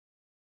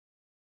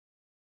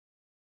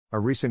A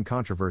recent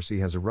controversy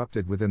has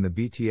erupted within the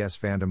BTS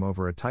fandom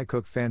over a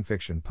Taekook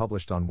fanfiction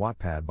published on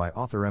Wattpad by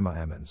author Emma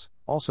Emmons,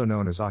 also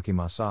known as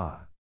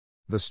Akimasaa.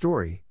 The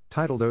story,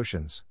 titled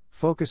Oceans,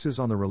 focuses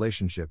on the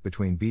relationship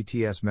between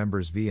BTS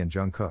members V and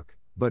Jungkook,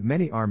 but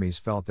many ARMYs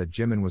felt that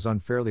Jimin was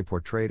unfairly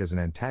portrayed as an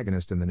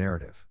antagonist in the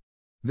narrative.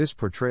 This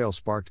portrayal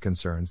sparked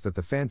concerns that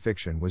the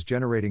fanfiction was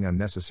generating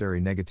unnecessary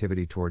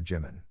negativity toward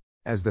Jimin.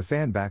 As the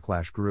fan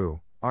backlash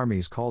grew,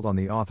 ARMYs called on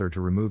the author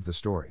to remove the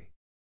story.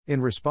 In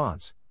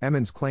response,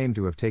 Emmons claimed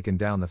to have taken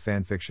down the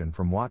fanfiction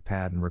from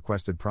Wattpad and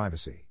requested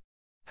privacy.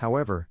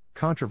 However,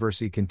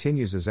 controversy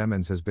continues as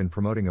Emmons has been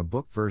promoting a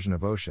book version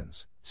of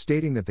Oceans,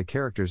 stating that the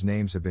characters'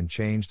 names have been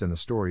changed and the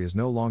story is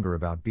no longer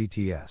about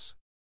BTS.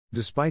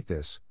 Despite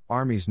this,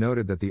 ARMYs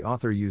noted that the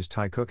author used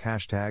Taekook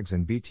hashtags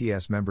and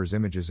BTS members'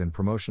 images in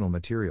promotional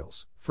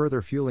materials,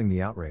 further fueling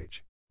the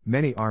outrage.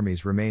 Many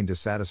ARMYs remain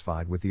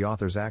dissatisfied with the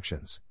author's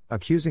actions,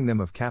 accusing them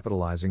of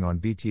capitalizing on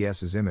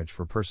BTS's image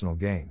for personal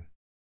gain.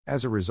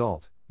 As a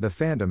result, the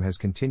fandom has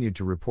continued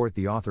to report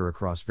the author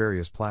across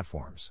various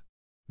platforms.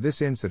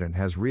 This incident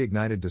has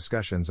reignited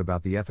discussions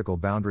about the ethical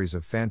boundaries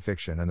of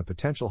fanfiction and the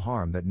potential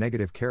harm that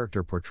negative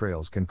character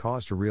portrayals can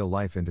cause to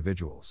real-life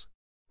individuals.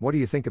 What do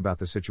you think about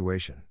the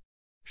situation?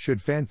 Should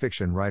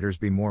fanfiction writers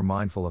be more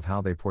mindful of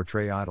how they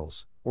portray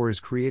idols, or is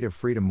creative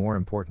freedom more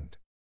important?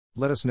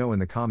 Let us know in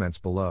the comments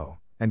below,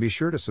 and be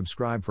sure to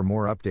subscribe for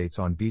more updates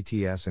on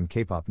BTS and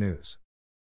K-pop news.